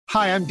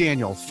Hi, I'm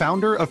Daniel,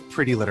 founder of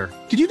Pretty Litter.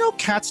 Did you know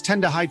cats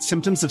tend to hide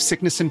symptoms of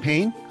sickness and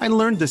pain? I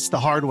learned this the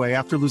hard way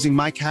after losing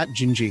my cat,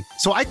 Gingy.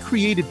 So I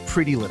created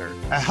Pretty Litter,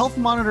 a health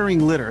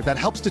monitoring litter that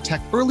helps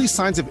detect early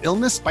signs of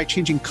illness by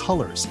changing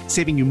colors,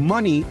 saving you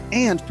money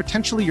and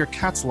potentially your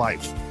cat's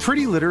life.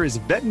 Pretty Litter is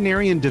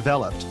veterinarian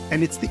developed,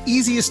 and it's the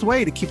easiest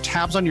way to keep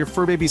tabs on your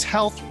fur baby's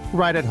health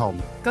right at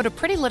home. Go to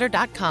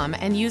prettylitter.com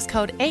and use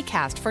code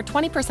ACAST for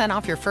 20%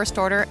 off your first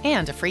order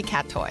and a free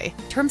cat toy.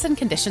 Terms and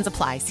conditions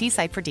apply. See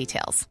site for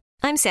details.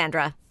 I'm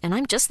Sandra, and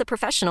I'm just the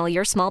professional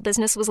your small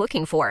business was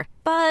looking for.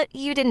 But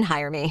you didn't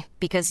hire me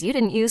because you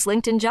didn't use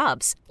LinkedIn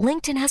Jobs.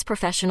 LinkedIn has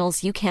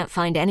professionals you can't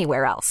find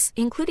anywhere else,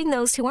 including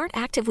those who aren't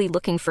actively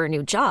looking for a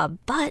new job,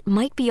 but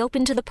might be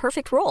open to the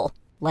perfect role,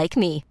 like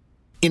me.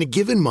 In a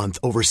given month,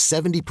 over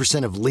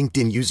 70% of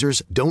LinkedIn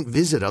users don't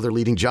visit other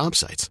leading job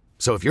sites.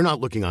 So if you're not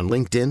looking on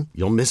LinkedIn,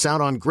 you'll miss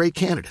out on great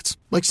candidates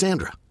like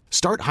Sandra.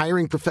 Start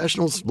hiring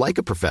professionals like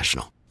a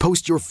professional.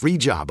 Post your free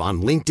job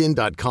on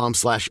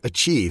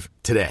linkedin.com/achieve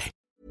today.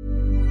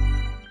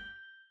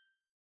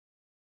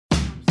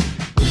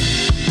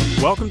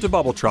 Welcome to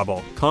Bubble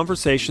Trouble,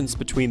 conversations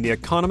between the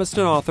economist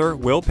and author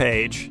Will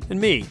Page and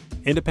me,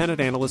 independent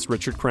analyst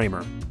Richard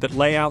Kramer, that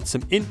lay out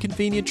some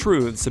inconvenient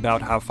truths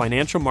about how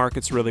financial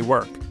markets really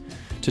work.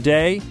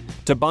 Today,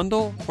 to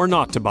bundle or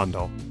not to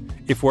bundle?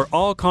 If we're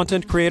all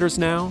content creators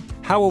now,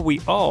 how are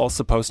we all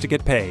supposed to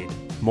get paid?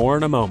 More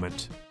in a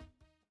moment.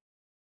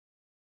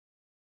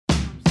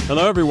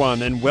 Hello,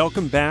 everyone, and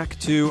welcome back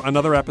to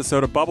another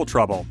episode of Bubble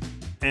Trouble.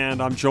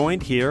 And I'm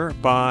joined here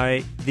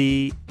by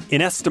the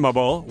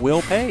inestimable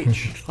Will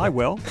Page. Hi,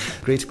 Will.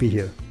 Great to be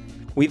here.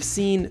 We've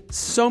seen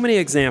so many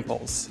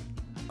examples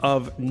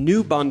of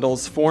new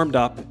bundles formed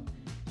up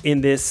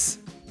in this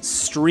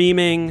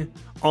streaming,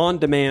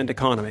 on-demand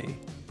economy.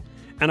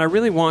 And I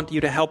really want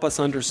you to help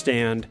us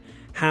understand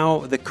how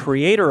the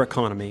creator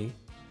economy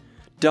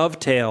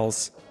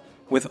dovetails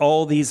with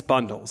all these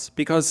bundles.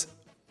 Because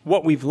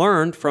what we've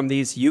learned from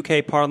these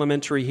UK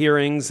parliamentary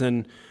hearings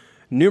and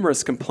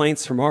numerous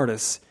complaints from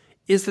artists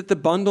is that the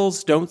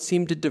bundles don't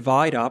seem to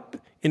divide up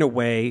in a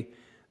way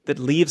that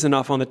leaves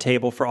enough on the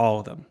table for all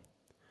of them.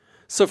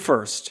 So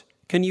first,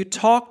 can you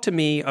talk to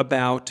me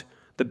about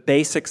the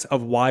basics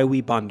of why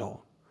we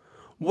bundle?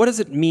 What does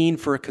it mean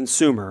for a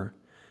consumer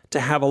to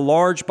have a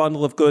large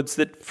bundle of goods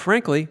that,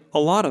 frankly, a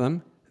lot of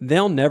them,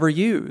 they'll never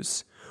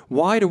use?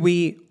 Why do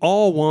we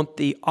all want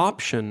the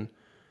option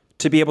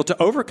to be able to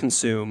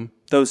overconsume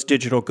those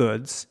digital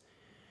goods,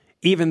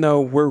 even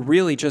though we're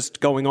really just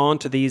going on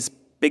to these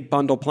big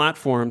bundle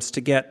platforms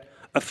to get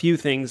a few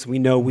things we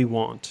know we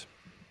want?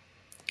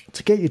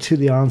 To get you to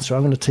the answer,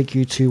 I'm going to take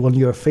you to one of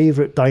your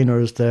favorite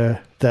diners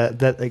there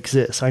that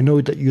exists. I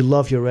know that you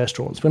love your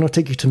restaurants, but I'm going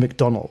to take you to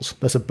McDonald's.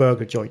 That's a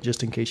burger joint,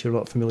 just in case you're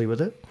not familiar with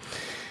it.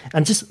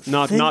 And just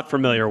not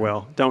familiar,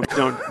 Will.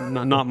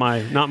 Not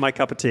my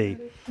cup of tea.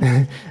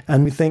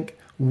 And we think,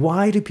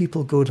 why do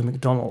people go to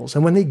McDonald's?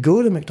 And when they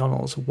go to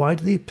McDonald's, why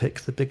do they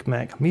pick the Big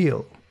Mac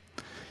meal?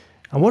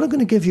 And what I'm going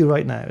to give you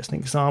right now is an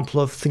example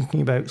of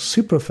thinking about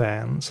super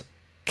fans,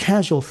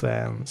 casual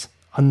fans,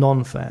 and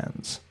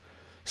non-fans.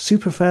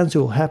 Super fans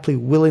who will happily,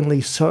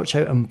 willingly search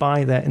out and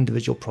buy that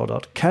individual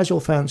product. Casual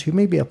fans who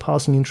may be a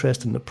passing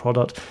interest in the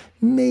product,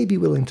 may be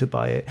willing to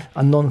buy it.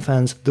 And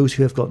non-fans, those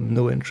who have got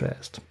no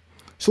interest.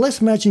 So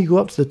let's imagine you go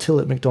up to the till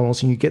at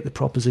McDonald's and you get the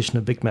proposition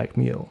of Big Mac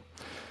meal.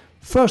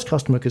 First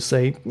customer could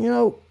say,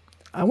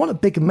 I want a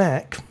Big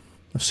Mac,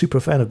 a super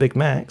fan of Big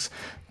Macs,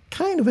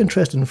 kind of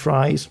interested in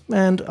fries,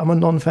 and I'm a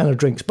non-fan of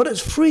drinks, but it's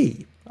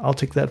free. I'll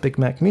take that Big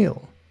Mac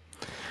meal.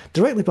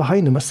 Directly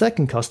behind him, a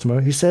second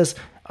customer who says,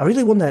 I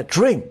really want that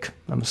drink.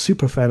 I'm a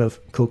super fan of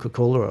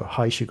Coca-Cola or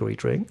high sugary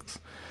drinks.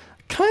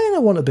 Kind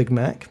of want a Big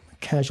Mac, a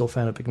casual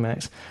fan of Big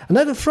Macs, and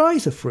now the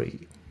fries are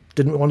free.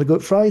 Didn't want to go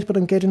with fries, but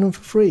I'm getting them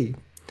for free.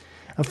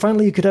 And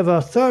finally, you could have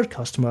a third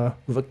customer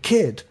with a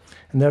kid,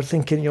 and they're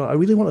thinking, I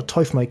really want a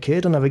toy for my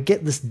kid, and I would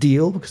get this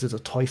deal because there's a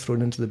toy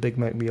thrown into the Big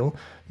Mac meal.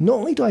 Not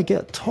only do I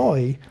get a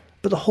toy,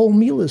 but the whole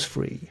meal is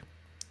free.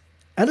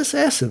 At its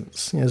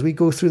essence, as we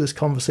go through this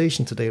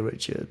conversation today,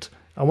 Richard,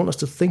 I want us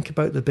to think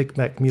about the Big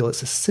Mac meal.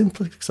 It's the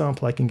simplest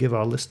example I can give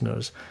our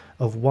listeners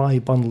of why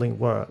bundling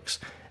works.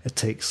 It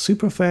takes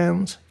super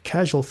fans,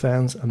 casual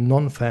fans, and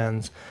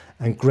non-fans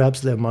and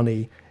grabs their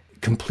money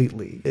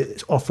completely.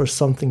 It offers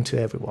something to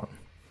everyone.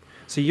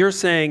 So you're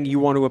saying you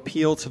want to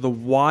appeal to the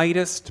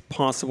widest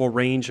possible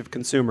range of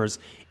consumers,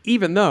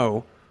 even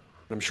though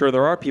I'm sure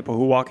there are people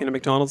who walk into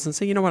McDonald's and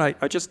say, you know what,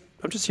 I'm just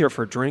here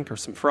for a drink or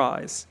some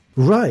fries.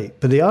 Right,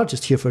 but they are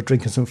just here for a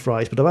drink and some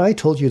fries. But if I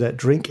told you that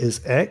drink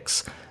is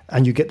X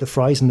and you get the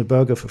fries and the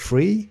burger for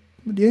free,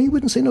 you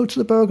wouldn't say no to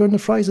the burger and the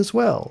fries as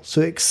well.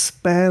 So it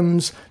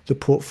expands the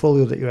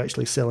portfolio that you're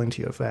actually selling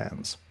to your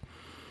fans.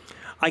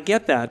 I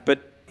get that,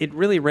 but it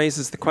really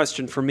raises the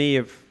question for me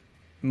of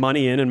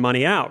money in and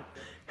money out.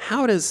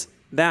 How does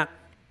that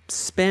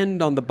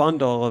spend on the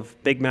bundle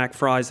of Big Mac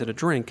fries and a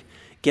drink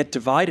get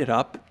divided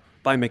up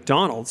by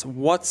McDonald's?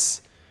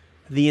 What's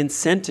the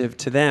incentive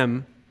to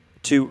them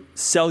to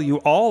sell you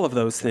all of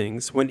those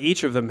things when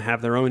each of them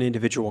have their own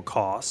individual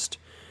cost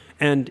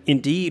And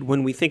indeed,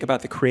 when we think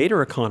about the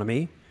creator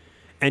economy,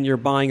 and you're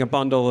buying a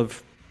bundle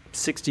of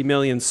 60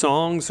 million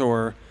songs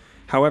or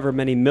however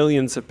many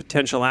millions of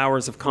potential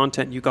hours of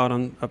content you got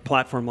on a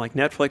platform like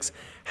Netflix,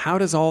 how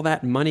does all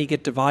that money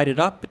get divided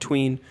up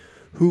between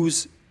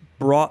who's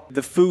brought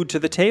the food to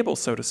the table,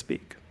 so to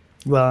speak?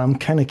 Well, I'm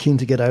kind of keen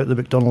to get out of the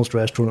McDonald's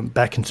restaurant and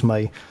back into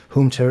my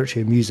home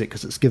territory of music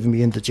because it's given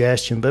me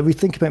indigestion. But if we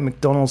think about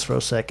McDonald's for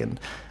a second,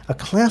 a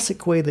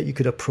classic way that you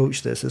could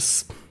approach this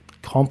is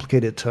a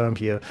complicated term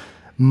here,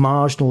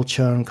 marginal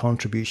churn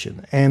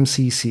contribution,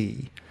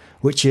 MCC,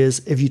 which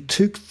is if you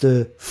took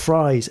the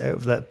fries out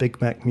of that Big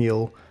Mac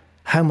meal,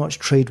 how much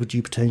trade would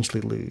you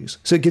potentially lose?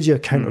 So it gives you a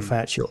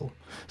counterfactual.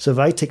 So if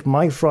I take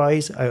my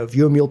fries out of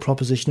your meal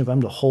proposition, if I'm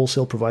the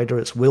wholesale provider,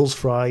 it's Will's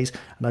fries,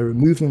 and I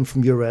remove them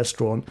from your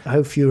restaurant,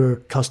 how fewer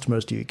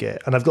customers do you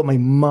get? And I've got my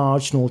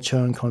marginal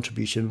churn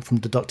contribution from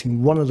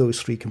deducting one of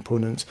those three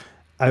components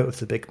out of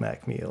the Big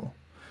Mac meal.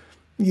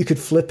 You could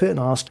flip it and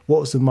ask, what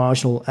was the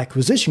marginal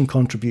acquisition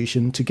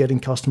contribution to getting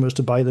customers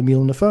to buy the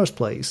meal in the first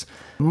place?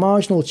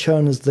 Marginal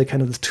churn is the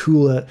kind of the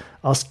tool that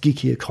us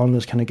geeky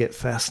economists kind of get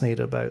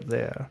fascinated about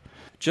there.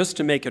 Just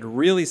to make it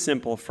really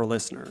simple for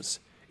listeners,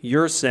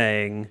 you're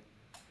saying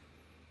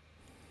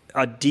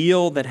a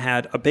deal that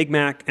had a Big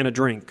Mac and a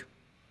drink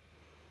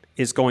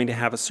is going to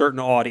have a certain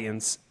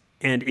audience,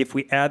 and if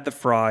we add the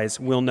fries,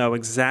 we'll know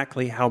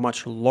exactly how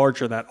much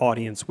larger that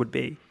audience would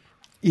be.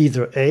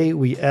 Either A,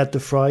 we add the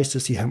fries to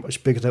see how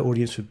much bigger that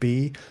audience would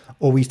be,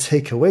 or we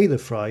take away the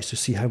fries to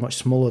see how much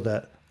smaller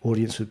that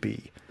audience would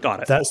be.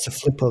 Got it. That's the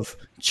flip of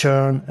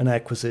churn and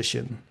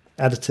acquisition,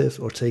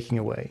 additive or taking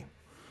away.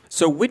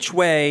 So which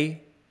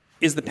way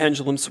is the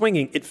pendulum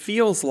swinging? It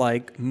feels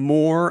like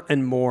more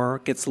and more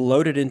gets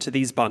loaded into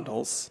these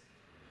bundles,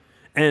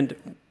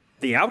 and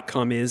the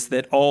outcome is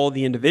that all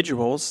the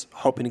individuals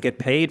hoping to get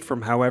paid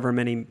from however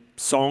many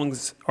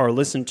songs are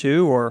listened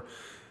to or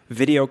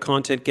video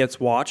content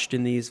gets watched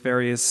in these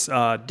various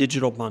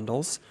digital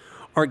bundles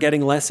are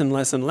getting less and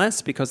less and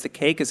less because the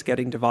cake is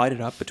getting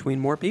divided up between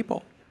more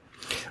people.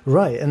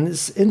 Right, and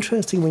it's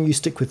interesting when you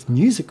stick with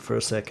music for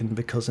a second,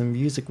 because in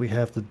music we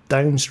have the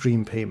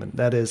downstream payment.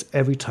 That is,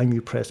 every time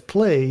you press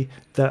play,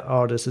 that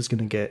artist is going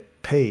to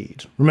get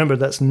paid. Remember,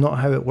 that's not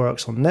how it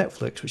works on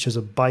Netflix, which is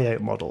a buyout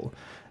model.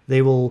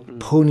 They will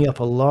pony up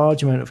a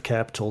large amount of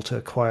capital to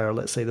acquire,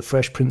 let's say, the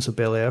Fresh Prince of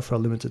Bel-Air for a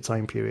limited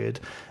time period.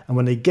 And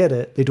when they get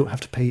it, they don't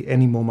have to pay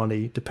any more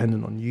money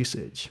dependent on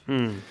usage.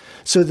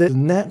 So the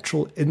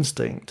natural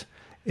instinct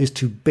is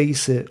to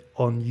base it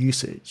on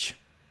usage.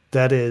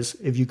 That is,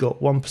 if you got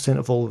 1%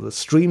 of all of the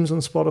streams on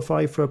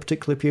Spotify for a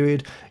particular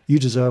period, you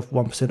deserve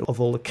 1% of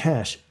all the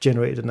cash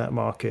generated in that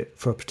market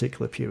for a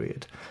particular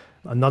period.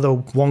 Another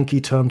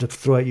wonky term to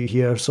throw at you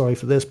here, sorry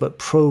for this, but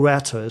pro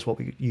rata is what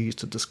we use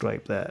to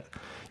describe that.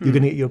 You're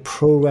going to get your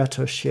pro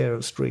rata share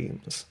of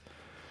streams.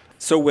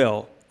 So,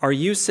 Will, are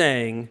you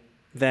saying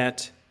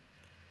that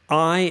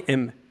I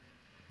am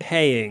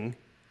paying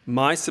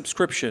my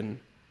subscription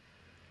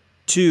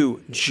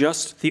to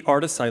just the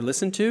artists I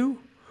listen to,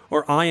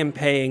 or I am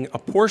paying a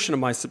portion of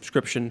my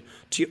subscription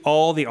to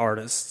all the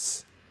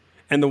artists,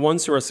 and the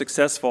ones who are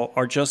successful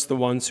are just the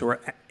ones who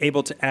are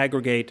able to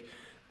aggregate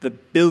the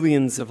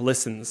billions of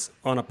listens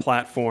on a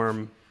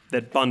platform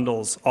that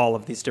bundles all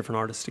of these different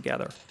artists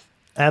together?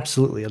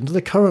 Absolutely. Under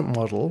the current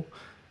model,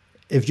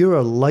 if you're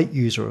a light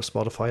user of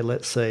Spotify,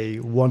 let's say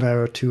 1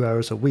 hour, 2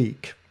 hours a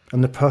week,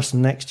 and the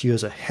person next to you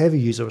is a heavy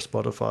user of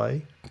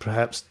Spotify,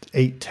 perhaps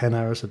 8, 10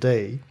 hours a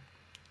day,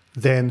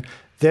 then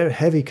their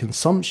heavy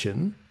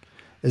consumption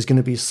is going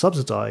to be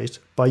subsidized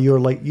by your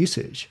light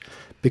usage,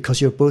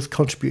 because you're both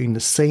contributing the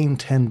same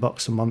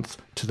 $10 a month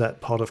to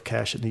that pot of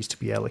cash that needs to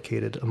be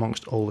allocated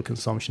amongst all the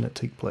consumption that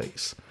take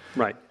place.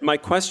 Right. My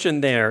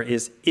question there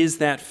is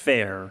that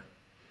fair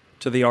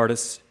to the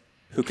artists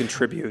who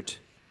contribute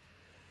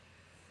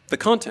the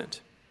content?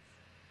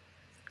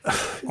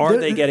 Are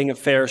they getting a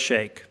fair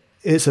shake?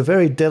 It's a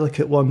very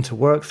delicate one to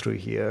work through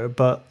here,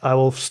 but I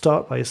will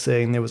start by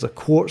saying there was a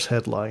Quartz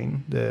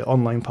headline, the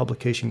online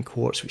publication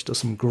Quartz, which does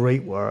some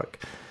great work,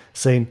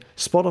 saying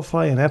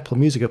Spotify and Apple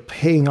Music are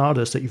paying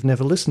artists that you've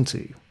never listened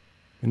to.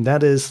 And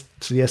that is,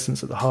 to the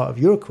essence, at the heart of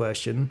your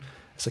question.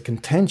 It's a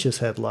contentious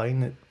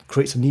headline. It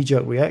creates a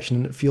knee-jerk reaction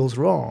and it feels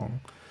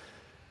wrong.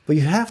 But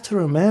you have to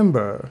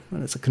remember,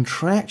 and it's a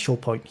contractual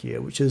point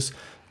here, which is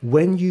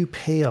when you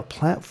pay a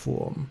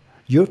platform,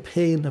 you're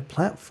paying the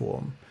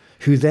platform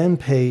who then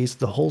pays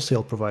the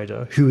wholesale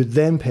provider, who would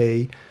then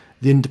pay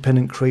the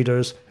independent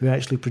creators who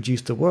actually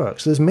produce the work.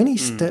 So there's many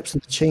steps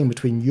in the chain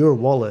between your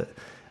wallet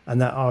and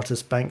that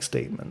artist's bank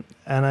statement.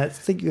 And I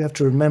think you have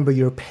to remember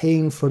you're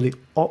paying for the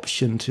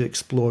option to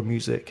explore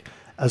music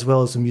as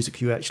well as the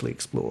music you actually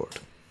explored.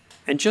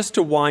 And just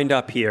to wind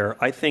up here,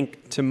 I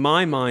think, to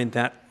my mind,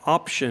 that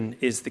option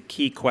is the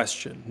key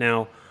question.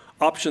 Now,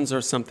 options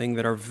are something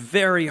that are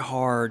very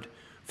hard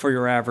for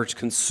your average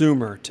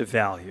consumer to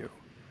value.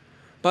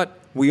 But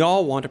we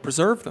all want to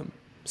preserve them.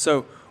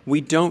 So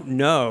we don't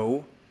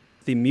know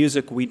the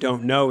music we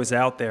don't know is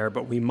out there,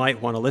 but we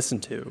might want to listen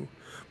to.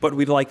 But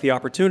we'd like the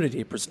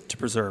opportunity to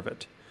preserve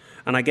it.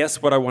 And I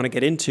guess what I want to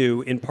get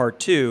into in part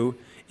 2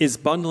 is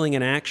bundling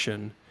in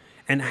action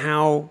and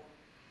how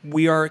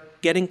we are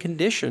getting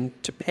conditioned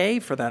to pay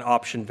for that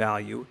option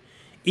value,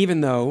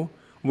 even though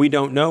we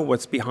don't know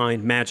what's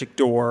behind Magic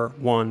Door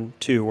 1,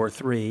 2, or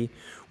 3.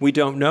 We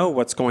don't know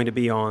what's going to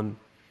be on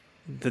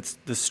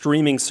the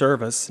streaming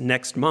service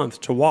next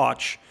month to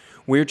watch.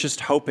 We're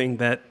just hoping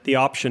that the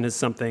option is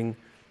something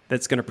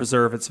that's going to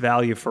preserve its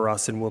value for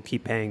us and we'll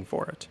keep paying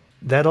for it.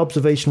 That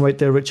observation right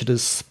there, Richard,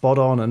 is spot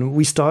on. And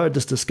we started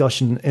this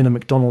discussion in a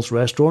McDonald's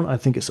restaurant. I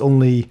think it's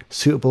only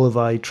suitable if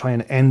I try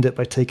and end it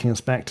by taking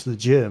us back to the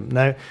gym.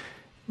 Now,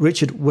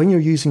 Richard, when you're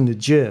using the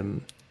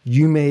gym,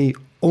 you may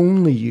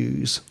only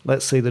use,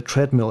 let's say, the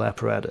treadmill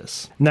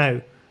apparatus.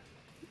 Now,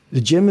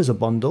 the gym is a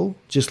bundle,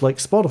 just like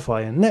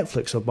Spotify and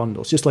Netflix are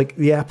bundles, just like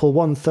the Apple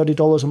One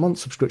 $30 a month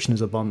subscription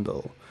is a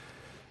bundle.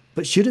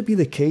 But should it be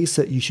the case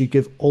that you should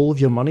give all of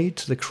your money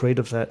to the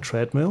creator of that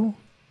treadmill?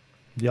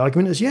 The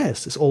argument is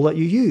yes, it's all that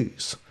you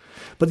use.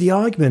 But the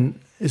argument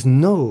is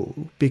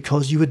no,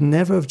 because you would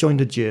never have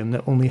joined a gym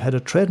that only had a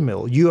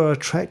treadmill. You are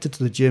attracted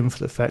to the gym for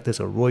the fact there's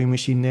a rowing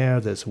machine there,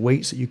 there's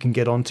weights that you can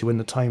get onto when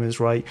the time is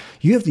right.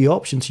 You have the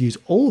option to use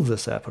all of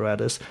this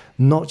apparatus,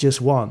 not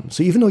just one.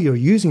 So even though you're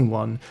using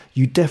one,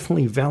 you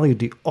definitely value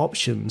the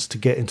options to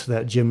get into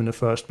that gym in the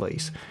first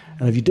place.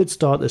 And if you did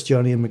start this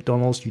journey in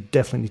McDonald's, you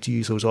definitely need to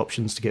use those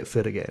options to get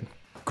fit again.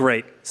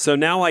 Great. So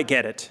now I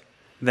get it,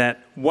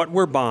 that what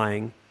we're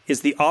buying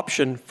is the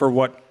option for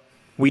what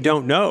we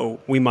don't know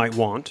we might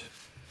want,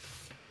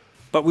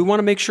 but we want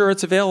to make sure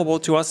it's available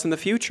to us in the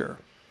future.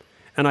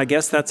 And I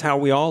guess that's how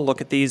we all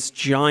look at these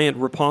giant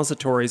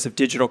repositories of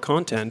digital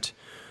content,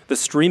 the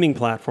streaming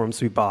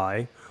platforms we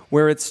buy,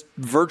 where it's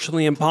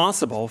virtually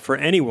impossible for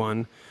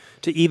anyone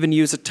to even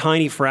use a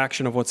tiny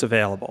fraction of what's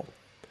available.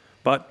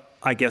 But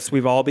I guess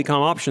we've all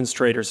become options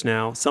traders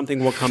now, something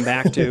we'll come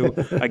back to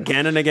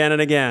again and again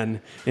and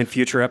again in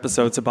future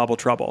episodes of Bubble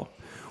Trouble.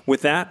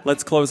 With that,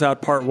 let's close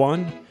out part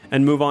 1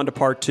 and move on to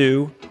part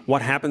 2,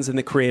 what happens in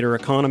the creator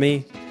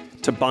economy,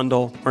 to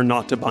bundle or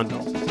not to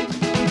bundle.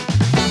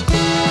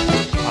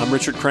 I'm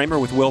Richard Kramer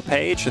with Will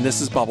Page, and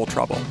this is Bubble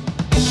Trouble.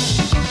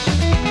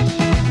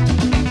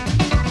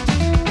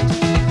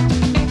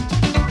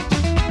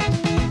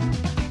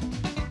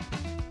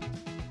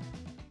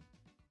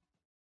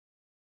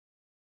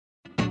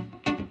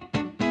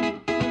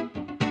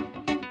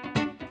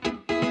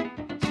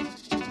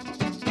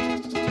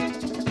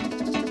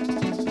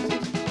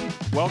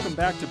 Welcome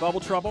back to Bubble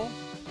Trouble.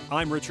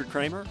 I'm Richard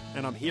Kramer,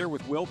 and I'm here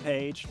with Will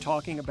Page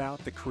talking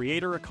about the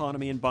creator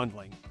economy and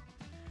bundling.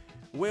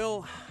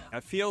 Will,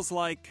 it feels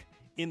like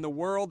in the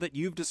world that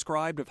you've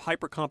described of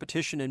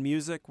hyper-competition in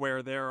music,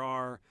 where there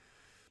are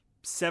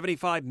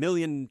 75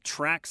 million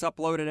tracks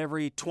uploaded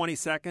every 20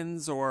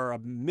 seconds or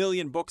 1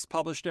 million books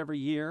published every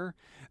year,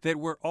 that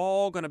we're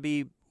all going to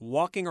be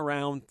walking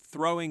around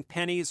throwing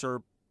pennies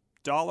or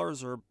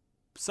dollars or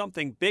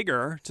something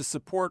bigger to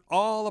support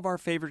all of our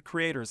favorite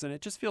creators, and it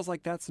just feels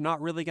like that's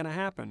not really going to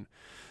happen.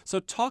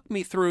 So talk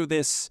me through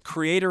this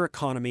creator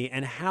economy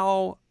and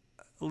how,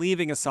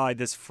 leaving aside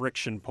this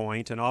friction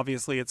point, and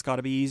obviously it's got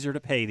to be easier to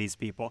pay these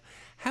people,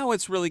 how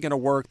it's really going to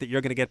work that you're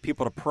going to get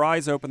people to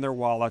prise open their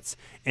wallets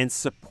and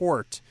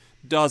support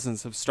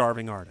dozens of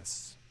starving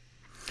artists.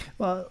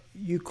 Well,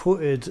 you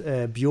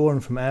quoted Bjorn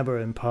from ABBA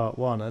in part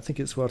 1. I think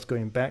it's worth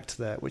going back to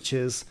that, which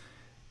is,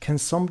 can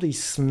somebody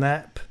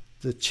snap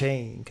the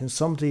chain? Can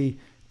somebody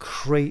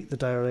create the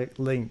direct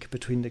link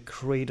between the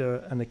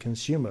creator and the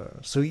consumer?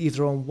 So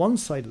either on one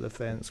side of the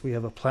fence, we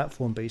have a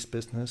platform-based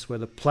business where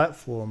the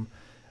platform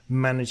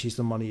manages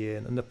the money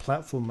in and the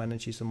platform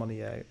manages the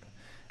money out.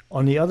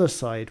 On the other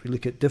side, we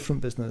look at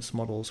different business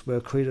models where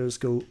creators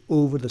go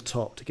over the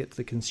top to get to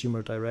the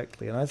consumer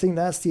directly. And I think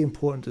that's the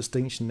important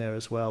distinction there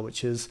as well,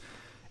 which is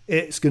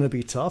it's going to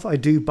be tough. I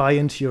do buy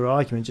into your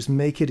argument. Just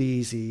make it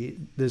easy.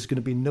 There's going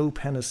to be no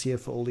panacea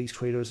for all these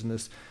creators in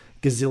this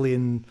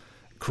gazillion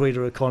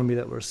creator economy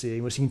that we're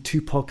seeing. We're seeing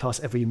 2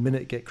 podcasts every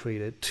minute get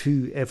created,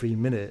 2 every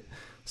minute.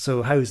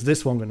 So how is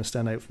this one going to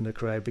stand out from the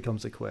crowd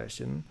becomes the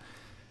question.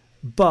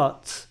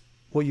 But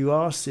what you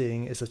are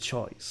seeing is a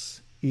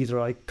choice. Either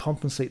I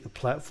compensate the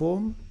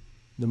platform,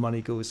 the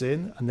money goes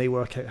in, and they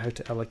work out how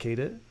to allocate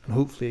it, and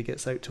hopefully it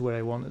gets out to where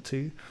I want it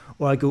to,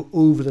 or I go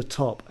over the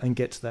top and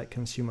get to that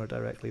consumer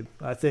directly.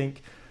 I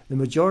think the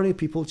majority of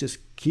people just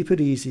keep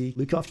it easy,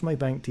 look after my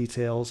bank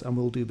details, and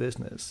we'll do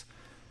business.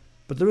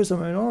 But there is a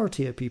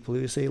minority of people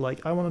who say,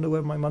 like, I want to know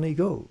where my money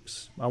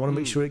goes. I want to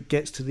make sure it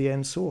gets to the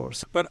end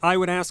source. But I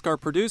would ask our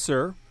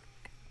producer,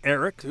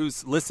 Eric,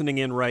 who's listening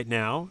in right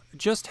now,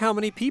 just how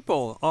many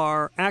people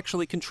are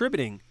actually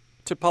contributing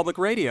to public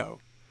radio.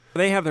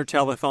 They have their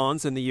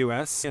telethons in the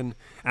U.S. and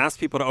ask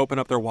people to open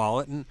up their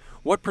wallet, and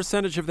what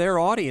percentage of their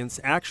audience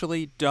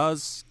actually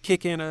does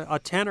kick in a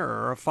tenner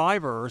or a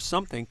fiver or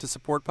something to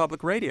support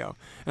public radio?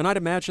 And I'd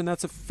imagine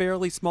that's a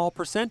fairly small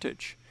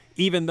percentage,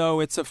 even though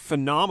it's a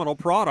phenomenal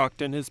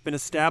product and has been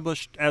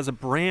established as a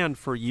brand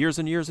for years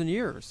and years and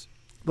years.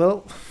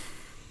 Well,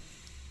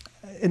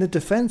 in a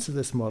defense of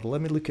this model,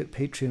 let me look at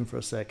Patreon for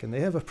a second.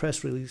 They have a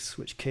press release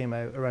which came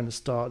out around the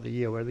start of the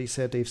year where they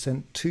said they've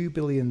sent $2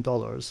 billion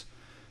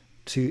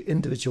to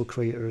individual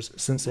creators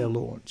since their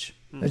launch.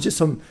 Now, just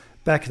some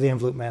back of the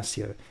envelope maths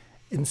here.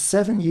 In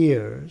 7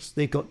 years,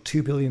 they got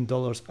 $2 billion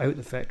out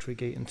the factory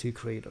gate into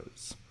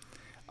creators.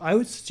 I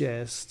would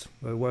suggest,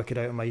 or work it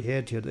out in my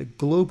head here, that the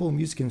global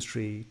music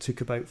industry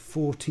took about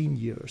 14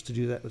 years to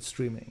do that with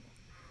streaming.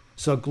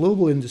 So a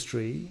global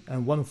industry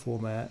and one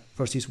format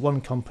versus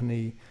one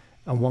company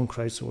and one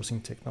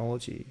crowdsourcing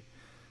technology.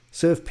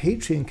 So if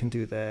Patreon can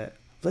do that,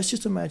 let's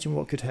just imagine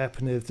what could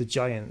happen if the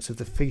giants, if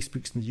the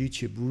Facebooks and the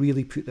YouTube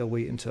really put their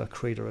weight into a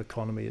creator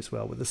economy as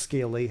well with the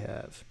scale they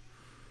have.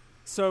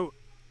 So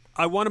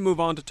I want to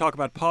move on to talk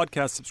about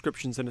podcast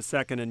subscriptions in a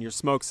second and your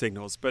smoke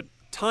signals, but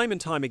time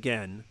and time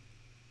again,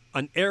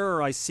 an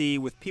error I see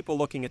with people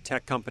looking at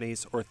tech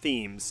companies or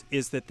themes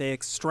is that they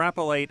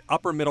extrapolate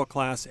upper middle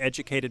class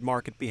educated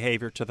market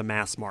behavior to the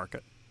mass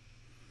market.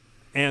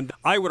 And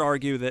I would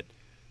argue that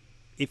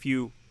if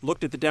you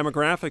looked at the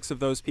demographics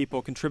of those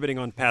people contributing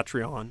on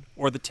Patreon,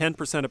 or the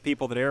 10% of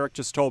people that Eric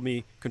just told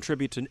me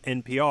contribute to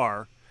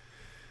NPR,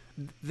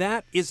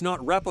 that is not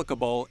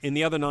replicable in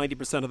the other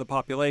 90% of the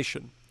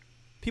population.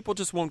 People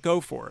just won't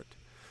go for it.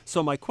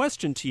 So my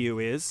question to you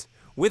is,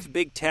 with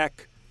big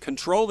tech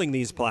controlling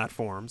these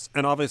platforms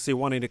and obviously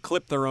wanting to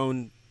clip their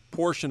own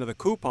portion of the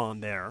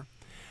coupon there,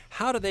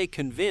 how do they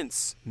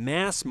convince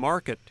mass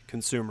market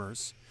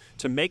consumers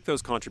to make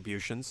those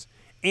contributions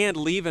and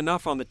leave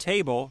enough on the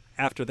table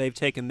after they've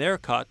taken their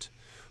cut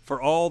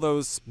for all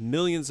those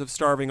millions of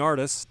starving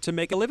artists to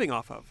make a living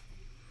off of?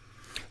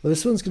 Well,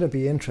 this one's going to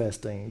be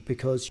interesting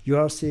because you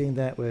are seeing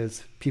that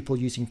with people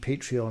using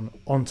Patreon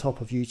on top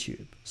of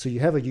YouTube. So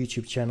you have a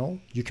YouTube channel,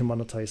 you can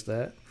monetize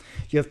that.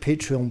 You have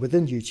Patreon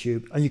within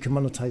YouTube, and you can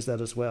monetize that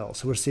as well.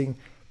 So we're seeing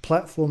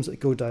platforms that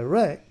go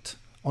direct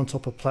on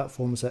top of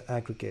platforms that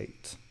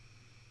aggregate.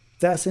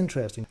 That's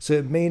interesting. So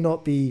it may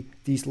not be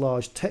these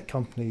large tech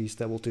companies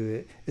that will do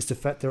it. It's the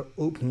fact they're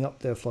opening up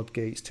their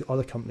floodgates to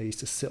other companies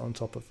to sit on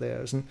top of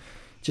theirs. And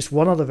just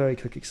one other very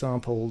quick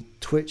example,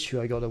 Twitch,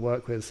 who I got to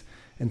work with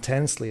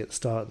intensely at the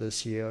start of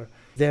this year,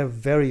 they're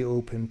very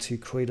open to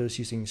creators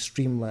using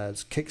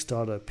Streamlabs,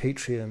 Kickstarter,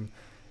 Patreon,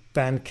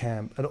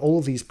 Bandcamp, and all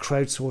of these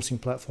crowdsourcing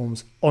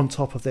platforms on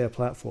top of their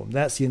platform.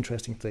 That's the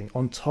interesting thing,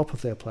 on top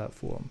of their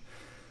platform.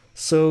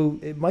 So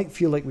it might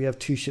feel like we have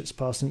two ships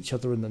passing each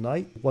other in the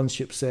night. One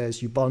ship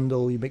says you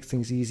bundle, you make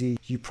things easy,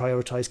 you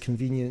prioritize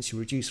convenience, you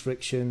reduce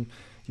friction,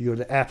 you're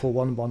the Apple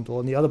One bundle,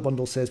 and the other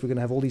bundle says we're going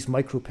to have all these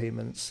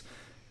micropayments.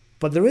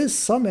 But there is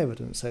some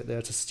evidence out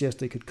there to suggest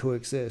they could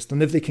coexist.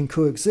 And if they can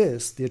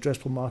coexist, the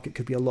addressable market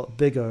could be a lot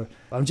bigger.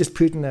 I'm just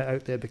putting that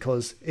out there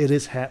because it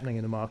is happening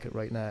in the market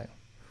right now.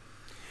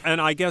 And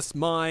I guess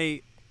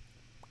my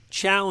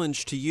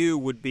challenge to you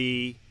would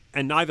be,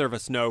 and neither of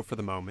us know for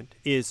the moment,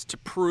 is to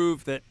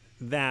prove that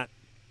that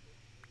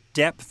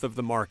depth of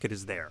the market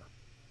is there.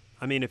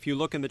 I mean, if you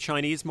look in the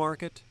Chinese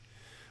market,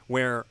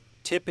 where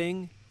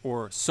tipping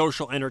or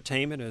social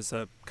entertainment, as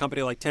a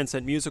company like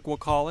Tencent Music will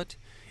call it,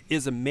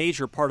 is a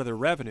major part of their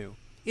revenue,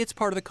 it's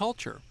part of the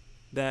culture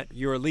that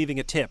you're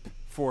leaving a tip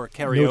for a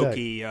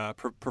karaoke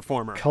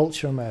performer.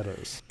 Culture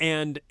matters.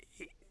 And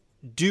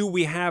do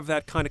we have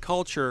that kind of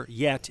culture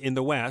yet in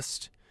the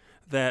West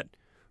that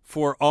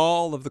for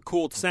all of the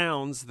cool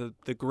sounds,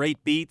 the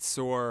great beats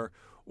or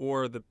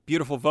the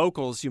beautiful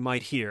vocals you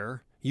might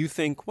hear, you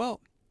think,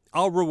 well,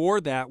 I'll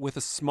reward that with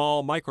a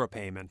small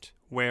micropayment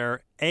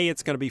where A,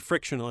 it's going to be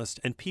frictionless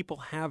and people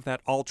have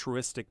that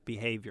altruistic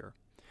behavior.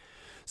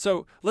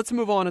 So let's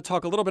move on and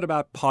talk a little bit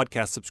about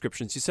podcast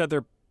subscriptions. You said there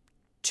are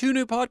 2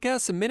 new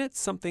podcasts a minute,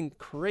 something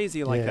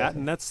crazy like that.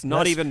 And that's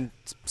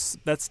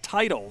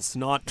titles,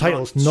 not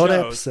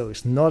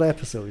episodes, not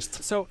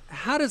episodes. So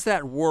how does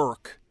that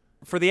work?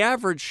 For the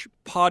average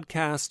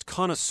podcast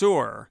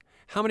connoisseur,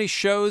 how many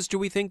shows do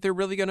we think they're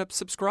really going to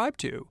subscribe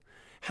to?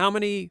 How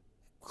many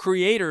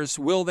creators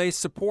will they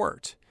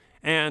support?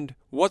 And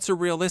what's a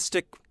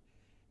realistic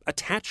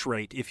attach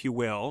rate, if you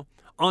will,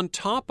 on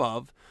top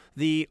of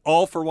the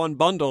all-for-one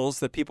bundles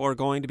that people are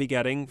going to be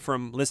getting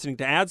from listening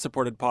to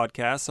ad-supported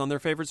podcasts on their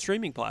favorite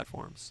streaming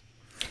platforms?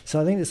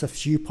 So I think there's a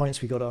few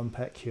points we got to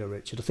unpack here,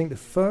 Richard. I think the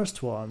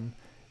first one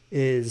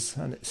is,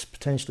 and it's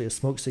potentially a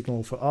smoke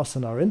signal for us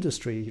in our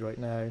industry right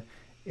now,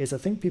 is I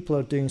think people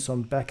are doing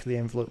some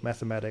back-of-the-envelope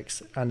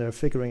mathematics and they're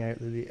figuring out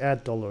that the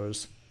ad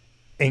dollars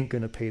ain't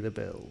going to pay the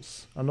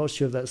bills. I'm not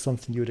sure if that's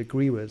something you would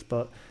agree with,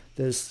 but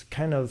there's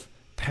kind of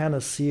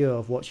panacea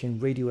of watching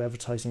radio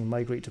advertising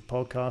migrate to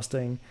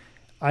podcasting.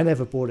 I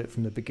never bought it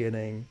from the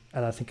beginning,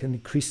 and I think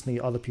increasingly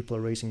other people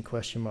are raising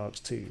question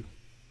marks too.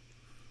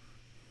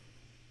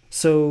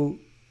 So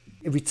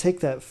if we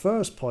take that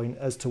first point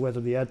as to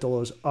whether the ad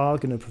dollars are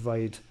going to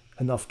provide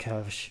enough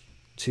cash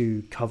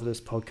to cover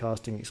this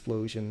podcasting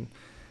explosion,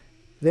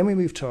 then we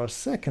move to our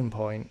second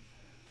point,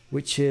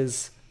 which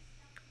is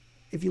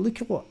if you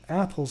look at what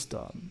Apple's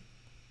done,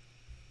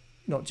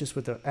 not just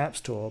with their App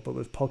Store, but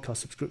with podcast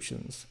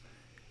subscriptions,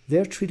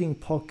 they're treating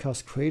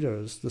podcast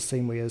creators the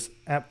same way as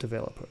app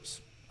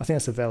developers. I think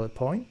that's a valid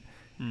point.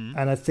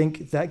 And I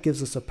think that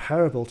gives us a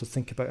parable to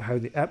think about how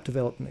the app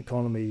development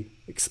economy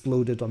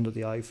exploded under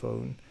the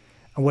iPhone,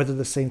 and whether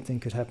the same thing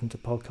could happen to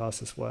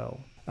podcasts as well,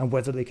 and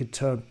whether they could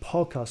turn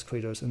podcast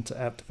creators into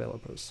app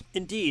developers.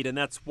 Indeed, and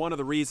that's one of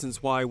the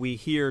reasons why we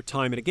hear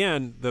time and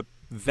again the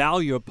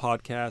value of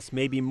podcasts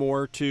may be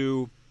more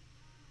to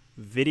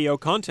video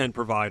content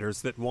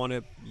providers that want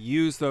to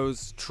use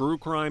those true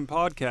crime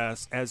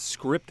podcasts as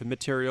script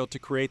material to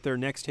create their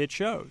next hit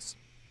shows.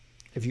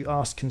 If you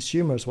ask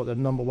consumers what their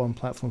number one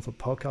platform for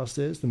podcasts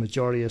is, the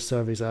majority of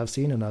surveys I've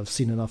seen, and I've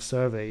seen enough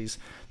surveys,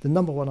 the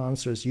number one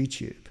answer is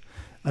YouTube.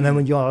 And then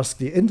when you ask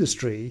the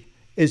industry,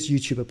 is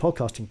YouTube a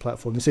podcasting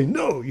platform? They say,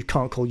 no, you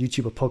can't call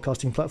YouTube a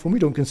podcasting platform. We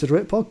don't consider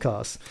it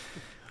podcasts.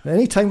 And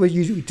any time where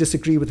you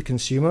disagree with the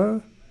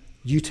consumer,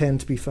 you tend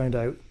to be found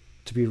out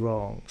to be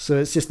wrong. So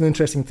it's just an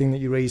interesting thing that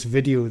you raise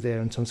video there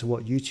in terms of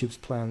what YouTube's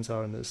plans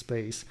are in this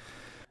space.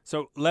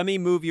 So let me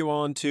move you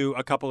on to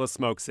a couple of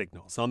smoke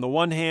signals. On the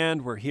one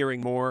hand, we're hearing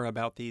more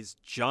about these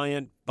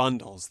giant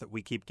bundles that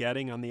we keep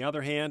getting. On the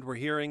other hand, we're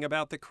hearing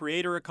about the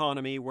creator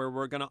economy where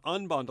we're going to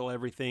unbundle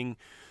everything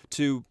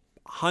to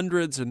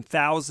hundreds and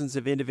thousands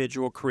of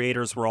individual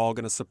creators we're all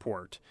going to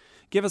support.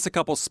 Give us a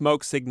couple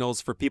smoke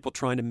signals for people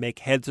trying to make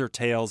heads or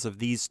tails of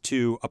these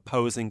two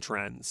opposing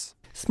trends.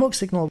 Smoke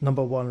signal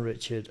number one,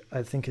 Richard,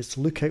 I think is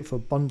to look out for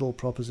bundle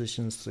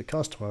propositions to the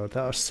customer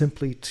that are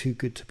simply too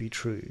good to be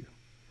true.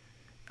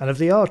 And if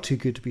they are too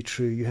good to be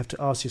true, you have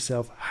to ask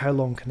yourself, how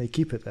long can they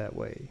keep it that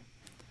way?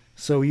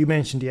 So you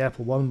mentioned the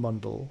Apple One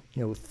bundle,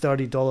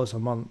 $30 a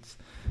month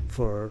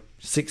for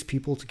 6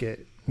 people to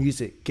get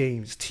music,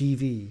 games,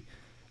 TV,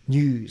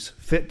 news,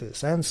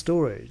 fitness, and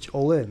storage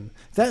all in.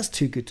 That's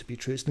too good to be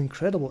true. It's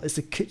it's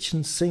a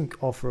kitchen sink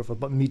offer of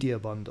a media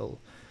bundle.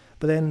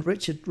 But then,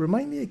 Richard,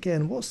 remind me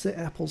again, what's the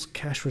Apple's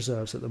cash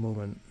reserves at the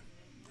moment?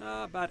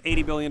 About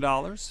 $80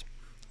 billion.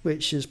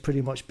 Which is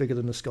pretty much bigger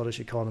than the Scottish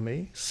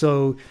economy.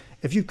 So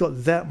if you've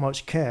got that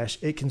much cash,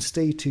 it can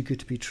stay too good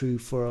to be true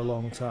for a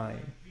long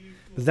time.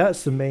 But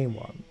that's the main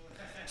one.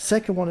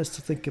 Second one is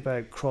to think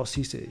about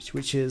cross-usage,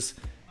 which is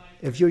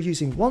if you're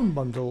using one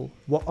bundle,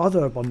 what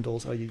other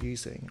bundles are you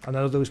using? And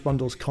are those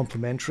bundles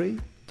complementary?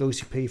 Those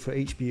who pay for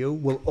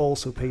HBO will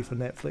also pay for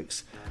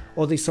Netflix.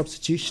 Or are they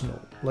substitutional?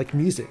 Like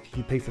music,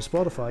 you pay for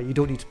Spotify, you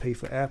don't need to pay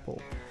for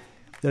Apple.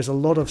 There's a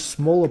lot of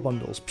smaller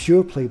bundles,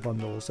 pure play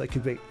bundles, that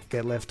could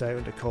get left out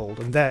in the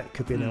cold, and that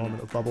could be an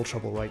element of bubble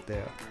trouble right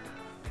there.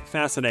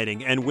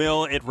 Fascinating. And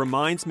Will, it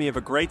reminds me of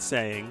a great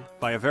saying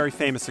by a very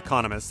famous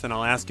economist, and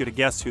I'll ask you to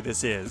guess who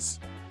this is.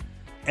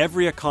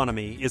 Every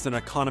economy is an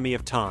economy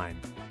of time.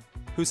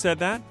 Who said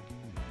that?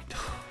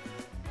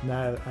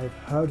 Now, I've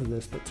heard of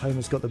this, but time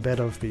has got the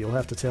better of me. You'll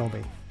have to tell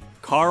me.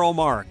 Karl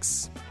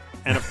Marx.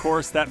 And of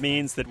course, that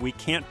means that we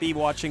can't be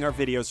watching our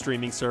video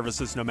streaming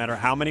services, no matter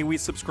how many we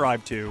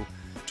subscribe to,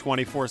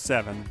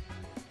 24/7,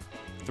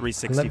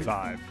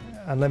 365.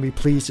 And let me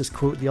please just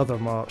quote the other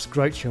Marx,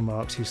 Groucho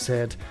Marx, who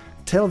said,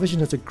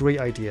 television is a great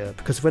idea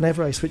because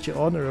whenever I switch it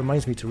on, it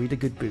reminds me to read a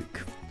good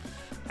book.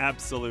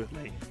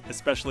 Absolutely.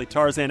 Especially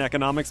Tarzan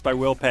Economics by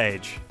Will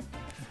Page.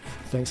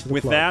 Thanks for the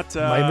With plug. that,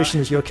 my mission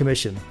is your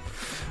commission.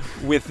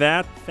 With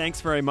that, thanks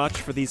very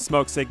much for these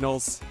smoke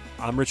signals.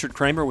 I'm Richard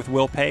Kramer with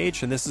Will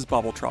Page, and this is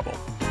Bubble Trouble.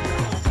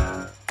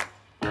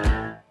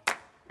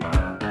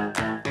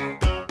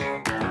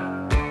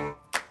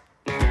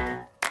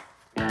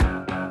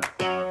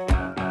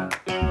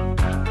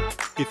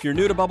 If you're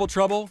new to Bubble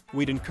Trouble,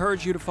 we'd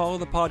encourage you to follow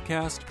the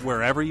podcast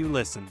wherever you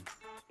listen.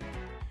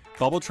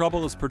 Bubble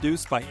Trouble is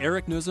produced by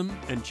Eric Nuzum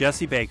and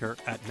Jesse Baker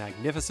at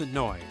Magnificent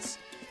Noise.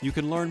 You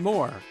can learn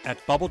more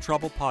at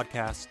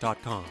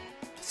bubbletroublepodcast.com.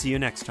 See you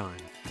next time.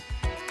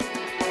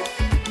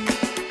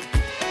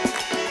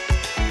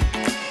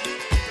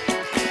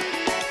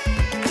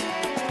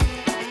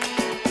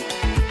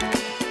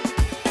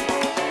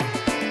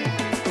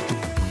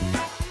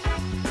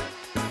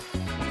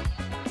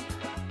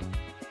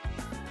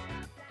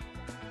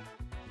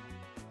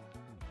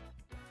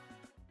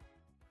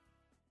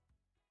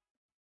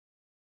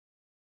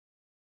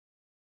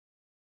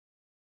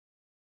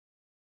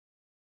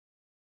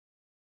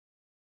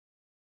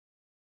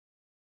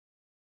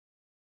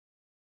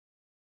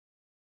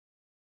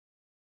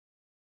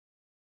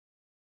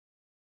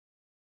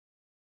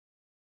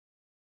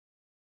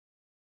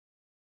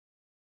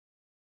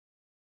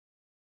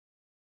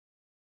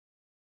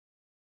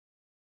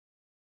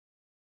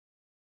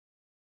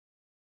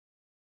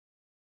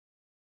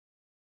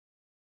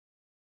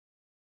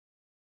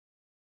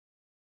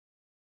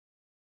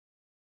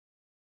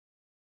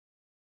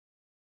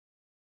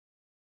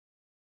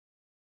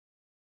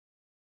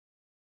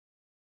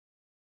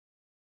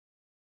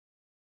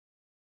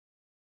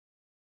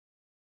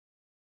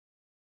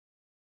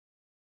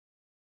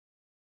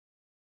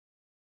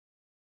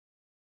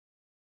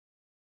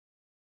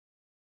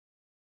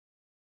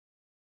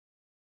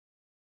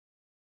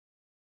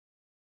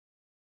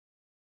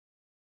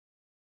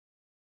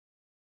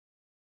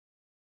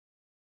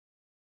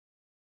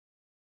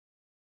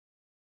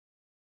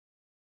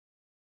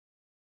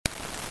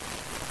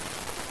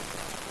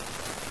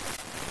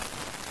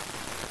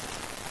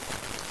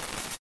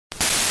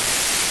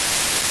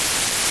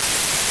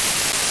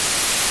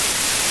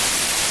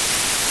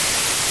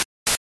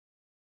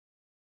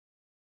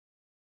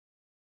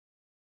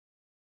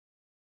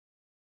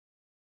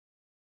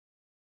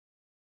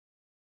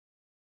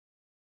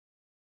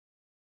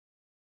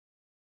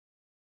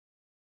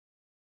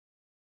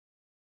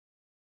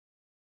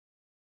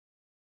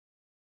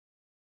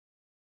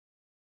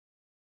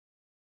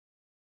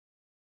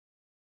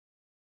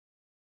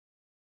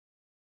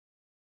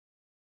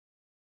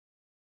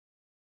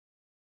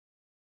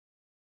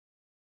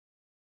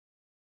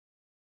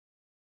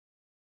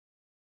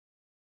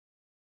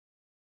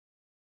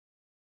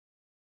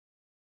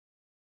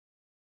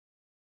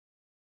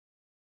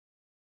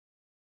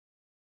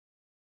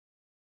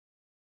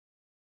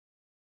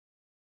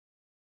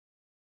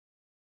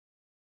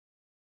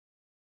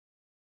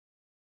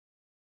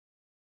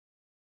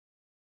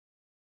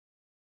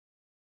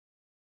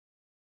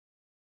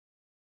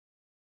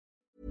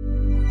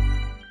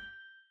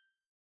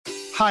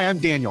 Hi, I'm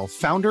Daniel,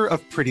 founder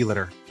of Pretty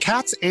Litter.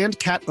 Cats and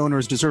cat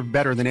owners deserve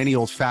better than any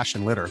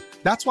old-fashioned litter.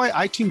 That's why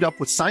I teamed up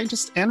with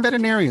scientists and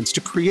veterinarians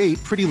to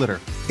create Pretty Litter.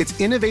 Its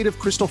innovative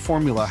crystal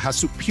formula has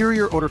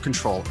superior odor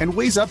control and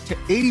weighs up to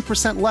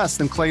 80% less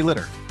than clay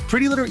litter.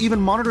 Pretty Litter even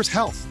monitors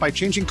health by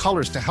changing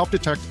colors to help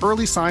detect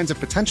early signs of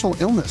potential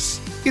illness.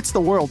 It's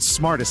the world's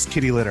smartest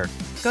kitty litter.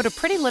 Go to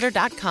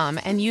prettylitter.com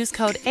and use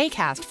code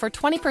ACAST for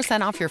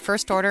 20% off your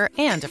first order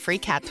and a free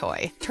cat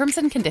toy. Terms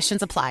and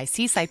conditions apply.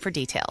 See site for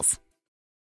details.